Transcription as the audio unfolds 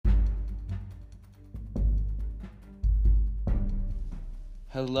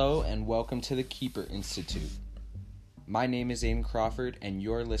Hello and welcome to the Keeper Institute. My name is Aidan Crawford and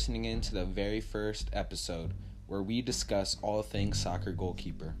you're listening in to the very first episode where we discuss all things soccer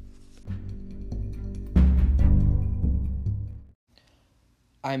goalkeeper.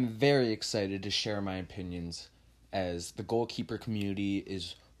 I'm very excited to share my opinions as the goalkeeper community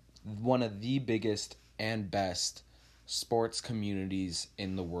is one of the biggest and best sports communities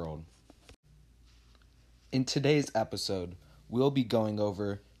in the world. In today's episode, we'll be going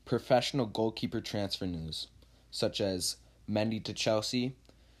over professional goalkeeper transfer news, such as Mendy to Chelsea,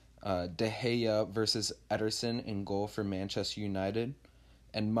 De Gea versus Ederson in goal for Manchester United,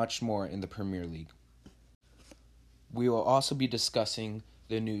 and much more in the Premier League. We will also be discussing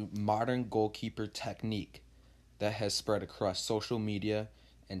the new modern goalkeeper technique that has spread across social media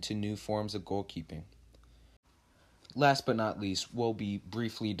and to new forms of goalkeeping. Last but not least, we'll be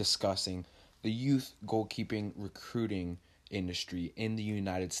briefly discussing the youth goalkeeping recruiting industry in the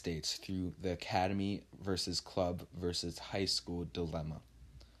United States through the academy versus club versus high school dilemma.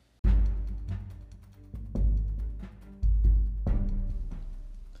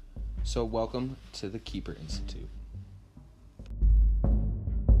 So welcome to the Keeper Institute.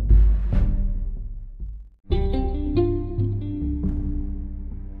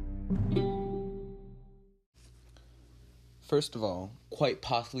 First of all, quite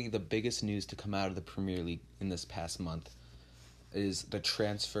possibly the biggest news to come out of the Premier League in this past month is the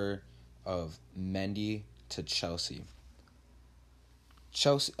transfer of Mendy to Chelsea.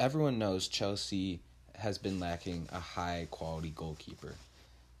 Everyone knows Chelsea has been lacking a high-quality goalkeeper.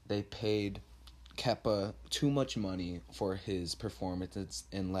 They paid Kepa too much money for his performances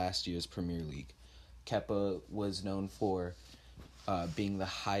in last year's Premier League. Kepa was known for being the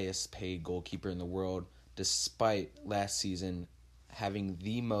highest-paid goalkeeper in the world, despite last season having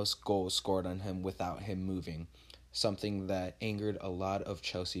the most goals scored on him without him moving, something that angered a lot of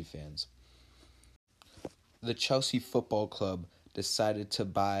Chelsea fans. The Chelsea Football Club decided to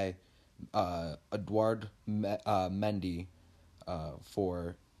buy Edouard Mendy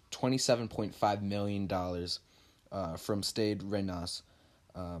for $27.5 million from Stade Rennes.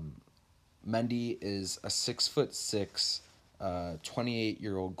 Mendy is a 6'6",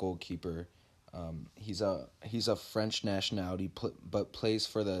 28-year-old goalkeeper. He's a French nationality, but plays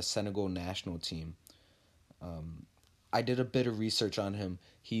for the Senegal national team. I did a bit of research on him.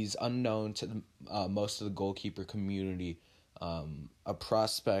 He's unknown to most of the goalkeeper community. A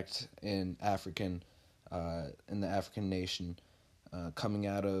prospect in the African nation, coming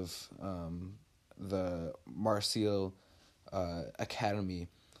out of the Marseille academy.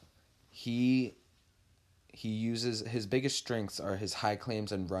 He uses his biggest strengths are his high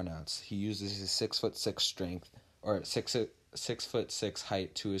claims and runouts. He uses his 6'6" strength or 6'6"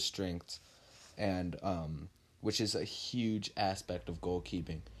 height to his strengths, and which is a huge aspect of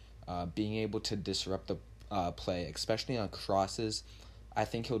goalkeeping. Being able to disrupt the play, especially on crosses, I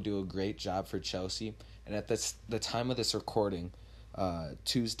think he'll do a great job for Chelsea. And at the time of this recording,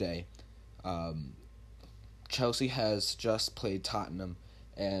 Tuesday, Chelsea has just played Tottenham.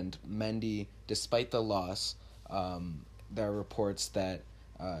 And Mendy, despite the loss, there are reports that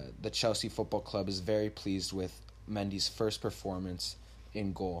the Chelsea Football Club is very pleased with Mendy's first performance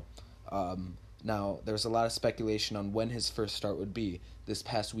in goal. Now, there's a lot of speculation on when his first start would be. This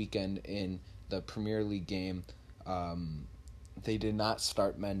past weekend in the Premier League game, they did not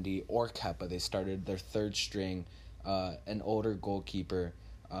start Mendy or Kepa. They started their third string, an older goalkeeper,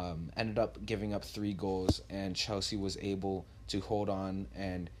 ended up giving up 3 goals, and Chelsea was able to hold on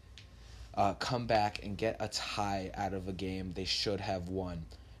and come back and get a tie out of a game they should have won.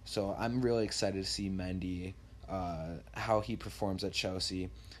 So I'm really excited to see Mendy, how he performs at Chelsea,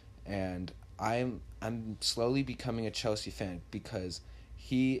 and I'm slowly becoming a Chelsea fan because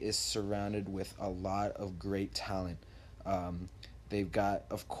he is surrounded with a lot of great talent. They've got,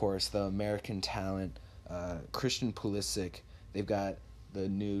 of course, the American talent, Christian Pulisic. They've got the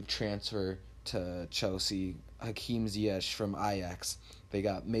new transfer to Chelsea, Hakim Ziyech from Ajax. They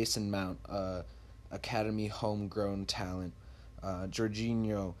got Mason Mount, academy homegrown talent,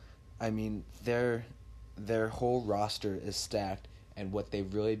 Jorginho. I mean, their whole roster is stacked, and what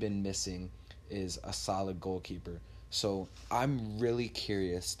they've really been missing is a solid goalkeeper. So I'm really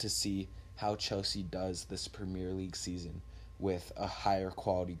curious to see how Chelsea does this Premier League season with a higher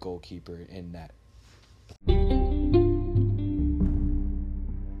quality goalkeeper in net.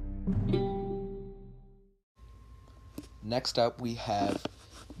 Next up, we have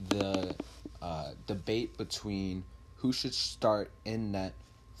the debate between who should start in net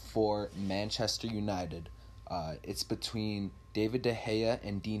for Manchester United. It's between David De Gea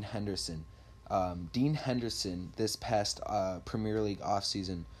and Dean Henderson. Dean Henderson, this past Premier League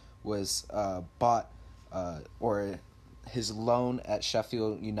offseason, was bought, or his loan at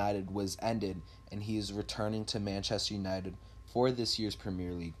Sheffield United was ended, and he is returning to Manchester United for this year's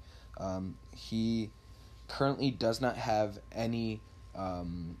Premier League. He currently does not have any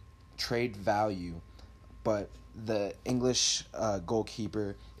trade value, but the English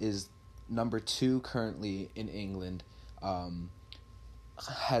goalkeeper is number 2 currently in England.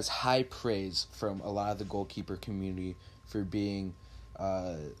 Has high praise from a lot of the goalkeeper community for being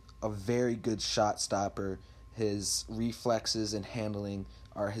a very good shot stopper. His reflexes and handling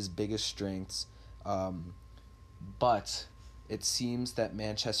are his biggest strengths. But it seems that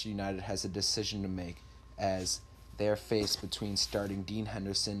Manchester United has a decision to make, as they're faced between starting Dean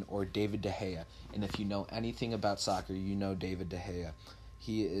Henderson or David De Gea. And if you know anything about soccer, you know David De Gea.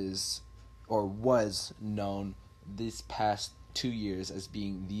 He is, or was known this past 2 years as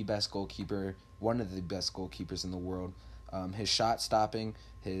being the best goalkeeper, one of the best goalkeepers in the world. His shot stopping,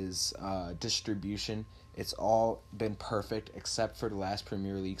 his distribution, it's all been perfect except for the last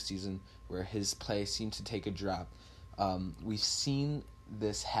Premier League season where his play seemed to take a drop. We've seen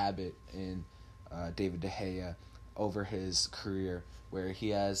this habit in David De Gea over his career, where he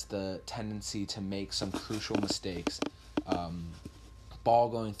has the tendency to make some crucial mistakes. Ball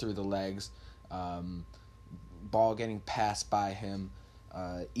going through the legs, ball getting passed by him,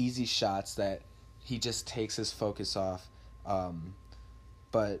 easy shots that he just takes his focus off.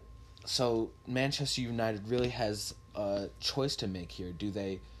 But so Manchester United really has a choice to make here. Do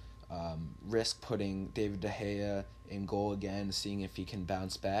they risk putting David De Gea in goal again, seeing if he can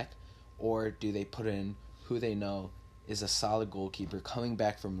bounce back, or do they put in who they know is a solid goalkeeper coming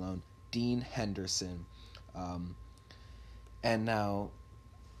back from loan, Dean Henderson? And now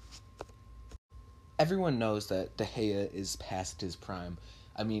everyone knows that De Gea is past his prime.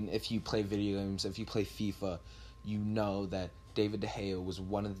 I mean, if you play video games, if you play FIFA, you know that David De Gea was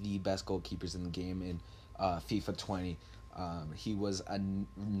one of the best goalkeepers in the game in FIFA 20. He was a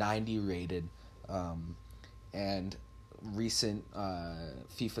 90 rated, and recent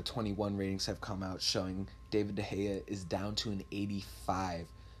FIFA 21 ratings have come out showing David De Gea is down to an 85.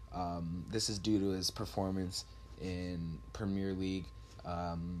 This is due to his performance in Premier League,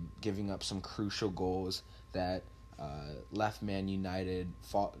 giving up some crucial goals that left Man United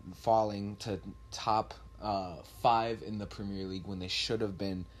falling to top 5 in the Premier League when they should have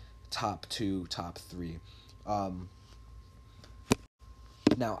been top 2, top 3.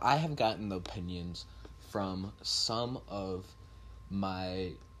 Now, I have gotten the opinions from some of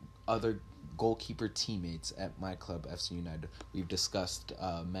my other goalkeeper teammates at my club, FC United. We've discussed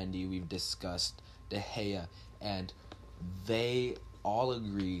Mendy, we've discussed De Gea, and they all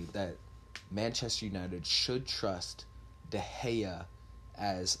agree that Manchester United should trust De Gea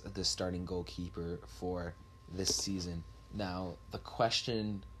as the starting goalkeeper for this season. Now, the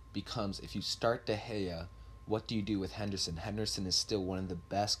question becomes, if you start De Gea, what do you do with Henderson? Henderson is still one of the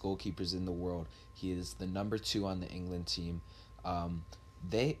best goalkeepers in the world. He is the number 2 on the England team.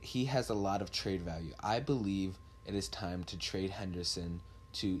 He has a lot of trade value. I believe it is time to trade Henderson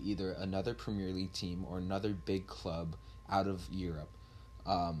to either another Premier League team or another big club out of Europe.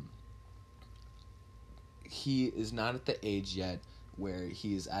 He is not at the age yet where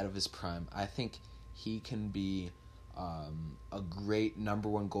he is out of his prime. I think he can be a great number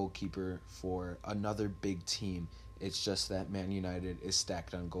 1 goalkeeper for another big team. It's just that Man United is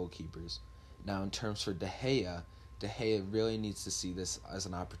stacked on goalkeepers. Now, in terms for De Gea really needs to see this as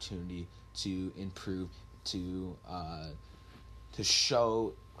an opportunity to improve, to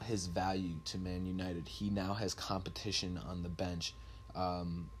show his value to Man United. He now has competition on the bench,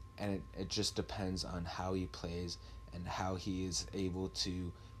 and it just depends on how he plays and how he is able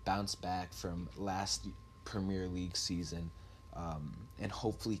to bounce back from last Premier League season, and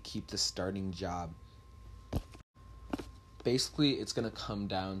hopefully keep the starting job. Basically, it's going to come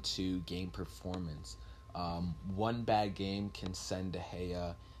down to game performance. One bad game can send De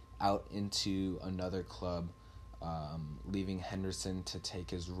Gea out into another club, leaving Henderson to take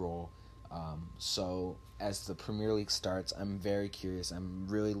his role. So as the Premier League starts, I'm very curious. I'm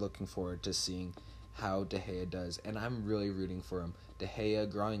really looking forward to seeing how De Gea does, and I'm really rooting for him. De Gea,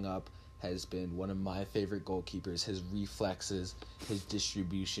 growing up, has been one of my favorite goalkeepers. His reflexes, his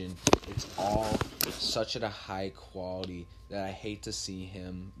distribution, it's all such at a high quality that I hate to see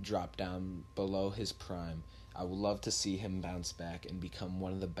him drop down below his prime. I would love to see him bounce back and become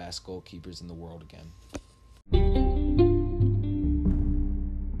one of the best goalkeepers in the world again.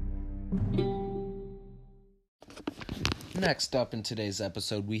 Next up in today's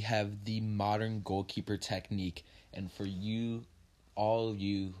episode, we have the modern goalkeeper technique. And for you all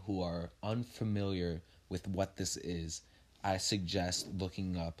you who are unfamiliar with what this is, I suggest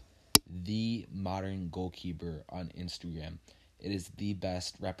looking up the modern goalkeeper on Instagram. It is the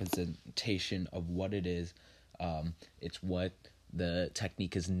best representation of what it is. It's what the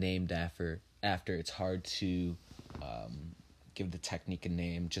technique is named after. It's hard to give the technique a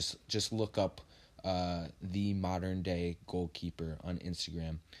name. Just look up the modern day goalkeeper on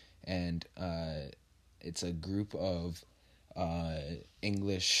Instagram, and it's a group of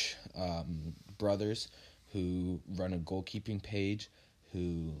English brothers who run a goalkeeping page,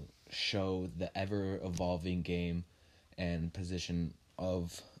 who show the ever-evolving game and position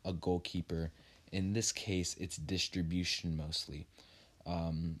of a goalkeeper. In this case, it's distribution mostly.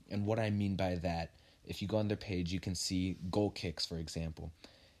 And what I mean by that, if you go on their page, you can see goal kicks, for example.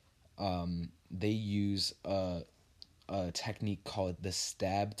 They use a technique called the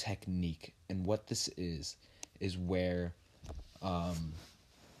stab technique. And what this is where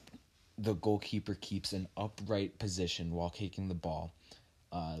the goalkeeper keeps an upright position while kicking the ball.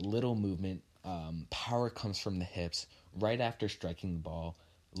 Little movement, power comes from the hips right after striking the ball,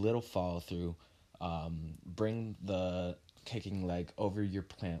 little follow through, bring the kicking leg over your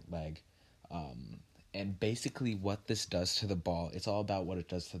plant leg. And basically what this does to the ball, it's all about what it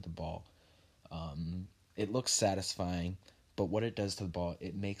does to the ball. It looks satisfying, but what it does to the ball,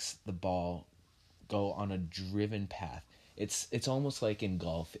 it makes the ball go on a driven path. It's almost like in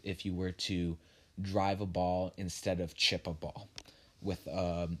golf if you were to drive a ball instead of chip a ball with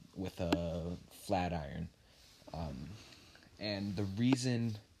a flat iron. And the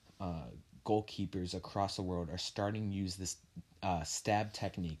reason goalkeepers across the world are starting to use this stab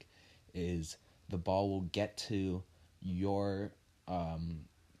technique is the ball will get to your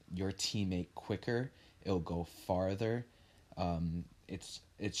teammate quicker. It'll go farther.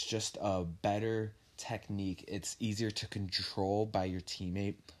 It's just a better technique. It's easier to control by your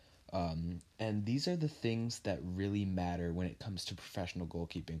teammate. And these are the things that really matter when it comes to professional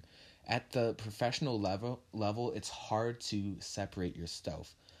goalkeeping. At the professional level, it's hard to separate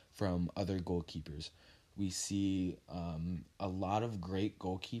yourself from other goalkeepers. We see a lot of great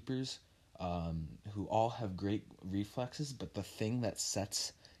goalkeepers who all have great reflexes, but the thing that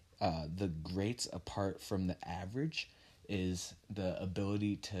sets the greats apart from the average is the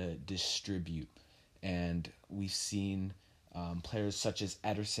ability to distribute. And we've seen players such as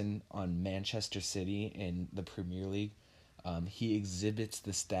Ederson on Manchester City in the Premier League. He exhibits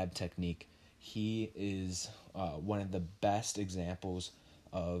the stab technique. He is one of the best examples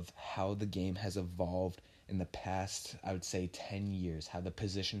of how the game has evolved in the past, I would say, 10 years, how the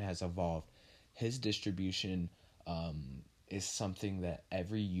position has evolved. His distribution is something that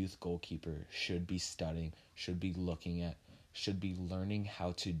every youth goalkeeper should be studying, should be looking at, should be learning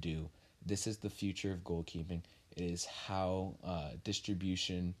how to do. This is the future of goalkeeping. It is how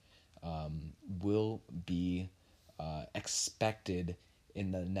distribution will be expected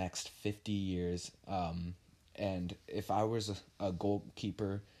in the next 50 years. And if I was a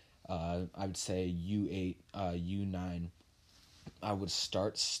goalkeeper, I would say U8, U9, I would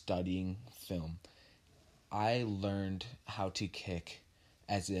start studying film. I learned how to kick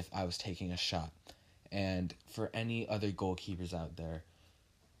as if I was taking a shot. And for any other goalkeepers out there,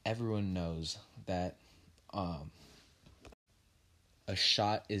 everyone knows that a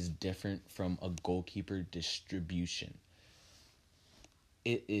shot is different from a goalkeeper distribution.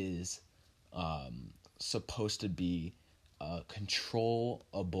 It is supposed to be a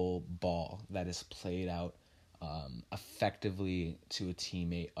controllable ball that is played out effectively to a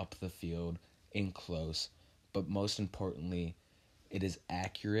teammate up the field in close, but most importantly, it is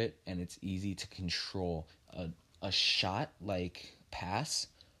accurate and it's easy to control. A shot like pass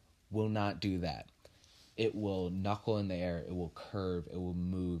will not do that. It will knuckle in the air, it will curve, it will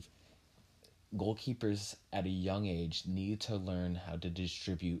move. Goalkeepers at a young age need to learn how to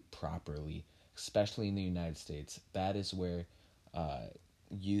distribute properly, especially in the United States. That is where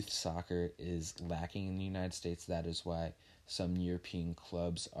youth soccer is lacking in the United States. That is why some European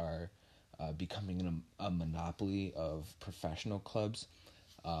clubs are becoming a monopoly of professional clubs.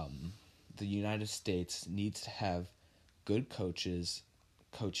 The United States needs to have good coaches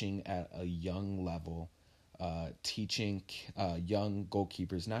coaching at a young level, teaching young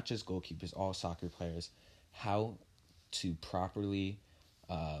goalkeepers, not just goalkeepers, all soccer players, how to properly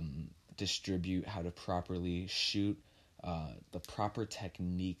distribute, how to properly shoot, the proper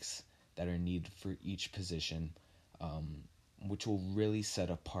techniques that are needed for each position, which will really set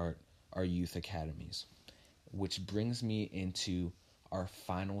apart our youth academies. Which brings me into our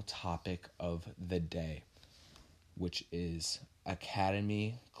final topic of the day, which is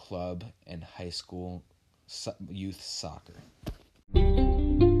academy, club, and high school youth soccer.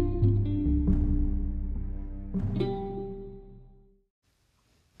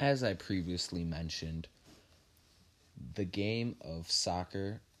 As I previously mentioned, the game of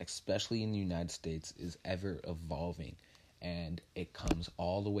soccer, especially in the United States, is ever evolving, and it comes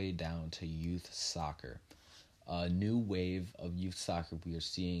all the way down to youth soccer. A new wave of youth soccer we are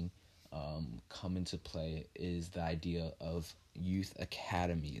seeing come into play is the idea of youth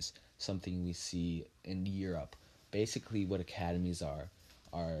academies, something we see in Europe. Basically, what academies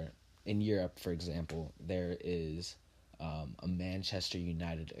are in Europe, for example, there is a Manchester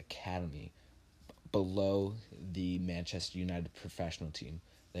United academy below the Manchester United professional team.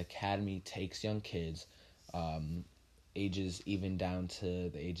 The academy takes young kids, ages even down to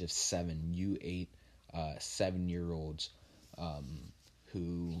the age of 7, U8, 7-year-olds,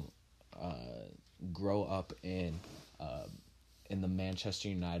 who grow up in the Manchester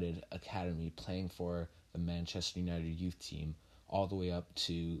United academy, playing for the Manchester United youth team, all the way up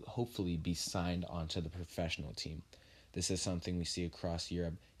to hopefully be signed onto the professional team. This is something we see across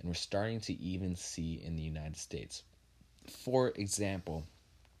Europe, and we're starting to even see in the United States. For example,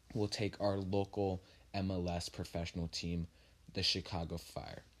 we'll take our local MLS professional team, the Chicago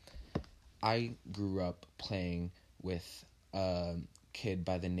Fire. I grew up playing with a kid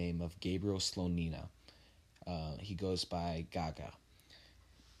by the name of Gabriel Slonina. He goes by Gaga.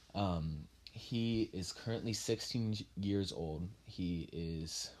 He is currently 16 years old. He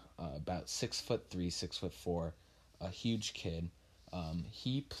is about 6'3", 6'4", a huge kid.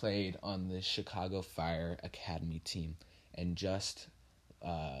 He played on the Chicago Fire Academy team, and just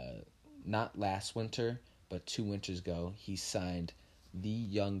not last winter, but 2 winters ago, he signed the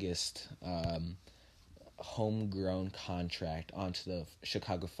youngest homegrown contract onto the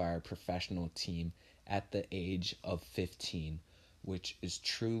Chicago Fire professional team at the age of 15, which is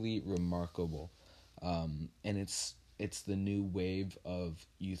truly remarkable. And it's the new wave of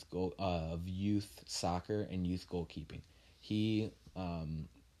youth soccer and youth goalkeeping.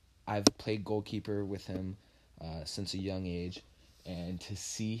 I've played goalkeeper with him since a young age, and to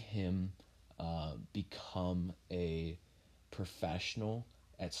see him become a professional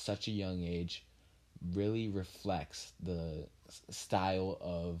at such a young age really reflects the style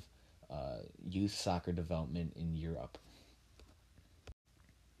of youth soccer development in Europe.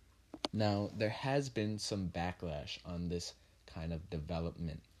 Now, there has been some backlash on this kind of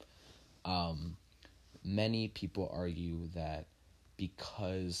development. Many people argue that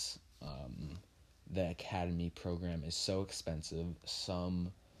because the academy program is so expensive,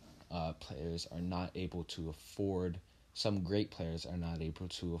 some players are not able to afford, some great players are not able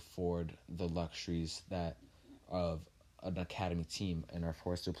to afford the luxuries that of an academy team and are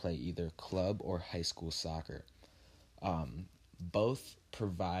forced to play either club or high school soccer. Both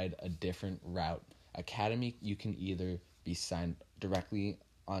provide a different route. Academy, you can either be signed directly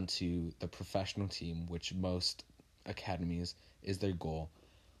onto the professional team, which most academies is their goal,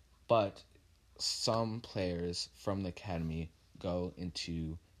 but some players from the academy go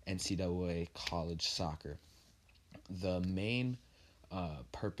into NCAA college soccer. The main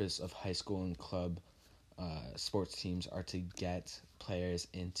purpose of high school and club sports teams are to get players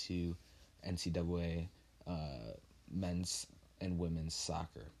into NCAA men's and women's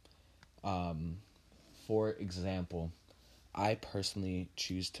soccer. For example, I personally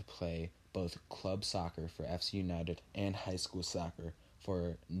choose to play both club soccer for FC United and high school soccer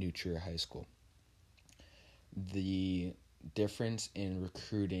for New Trier High School. The difference in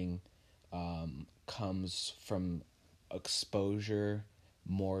recruiting comes from exposure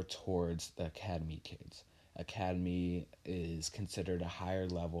more towards the academy kids. Academy is considered a higher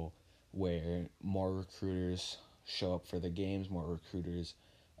level where more recruiters show up for the games, more recruiters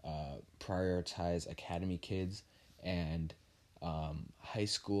prioritize academy kids, and high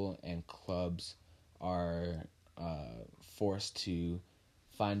school and clubs are forced to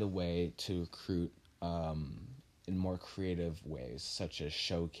find a way to recruit in more creative ways, such as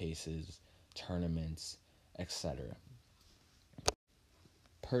showcases, tournaments, etc.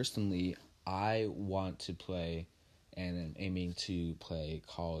 Personally, I want to play and am aiming to play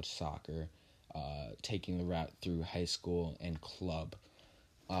college soccer, taking the route through high school and club.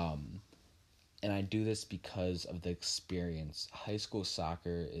 And I do this because of the experience. High school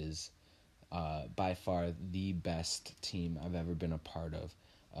soccer is by far the best team I've ever been a part of.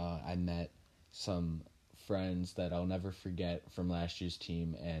 I met some friends that I'll never forget from last year's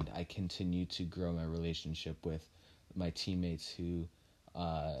team, and I continue to grow my relationship with my teammates who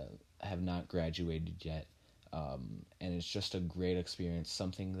have not graduated yet. And it's just a great experience,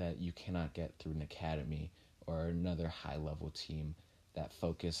 something that you cannot get through an academy or another high-level team that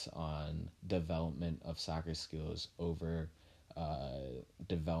focus on development of soccer skills over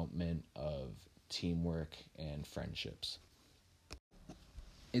development of teamwork and friendships.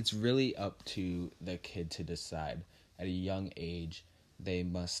 it's really up to the kid to decide. At a young age, they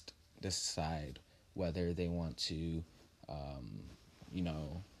must decide whether they want to, you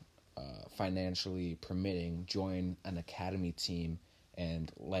know, financially permitting, join an academy team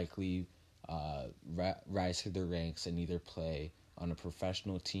and likely rise through the ranks and either play on a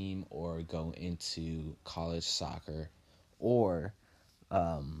professional team or go into college soccer, or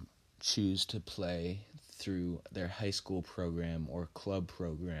choose to play through their high school program or club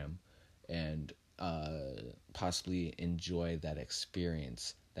program and possibly enjoy that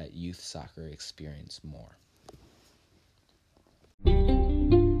experience, that youth soccer experience more.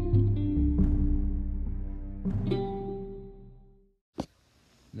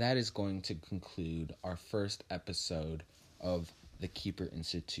 That is going to conclude our first episode of the Keeper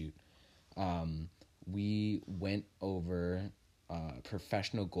Institute. We went over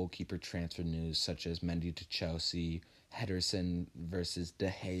professional goalkeeper transfer news such as Mendy to Chelsea, Henderson versus De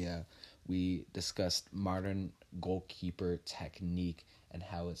Gea. We discussed modern goalkeeper technique and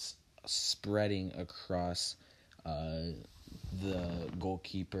how it's spreading across the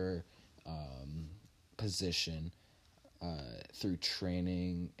goalkeeper position through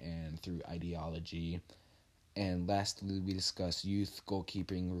training and through ideology. And lastly, we discussed youth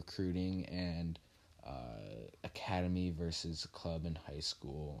goalkeeping recruiting and academy versus club and high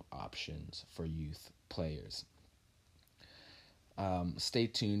school options for youth players. Stay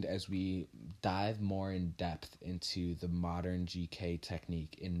tuned as we dive more in depth into the modern GK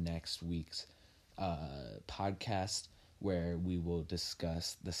technique in next week's podcast, where we will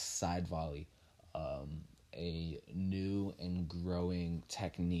discuss the side volley, a new and growing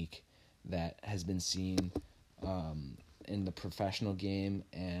technique that has been seen in the professional game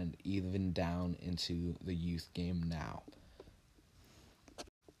and even down into the youth game now.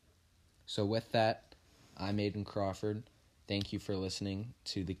 So with that, I'm Aidan Crawford. Thank you for listening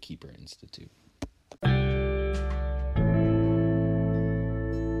to the Keeper Institute.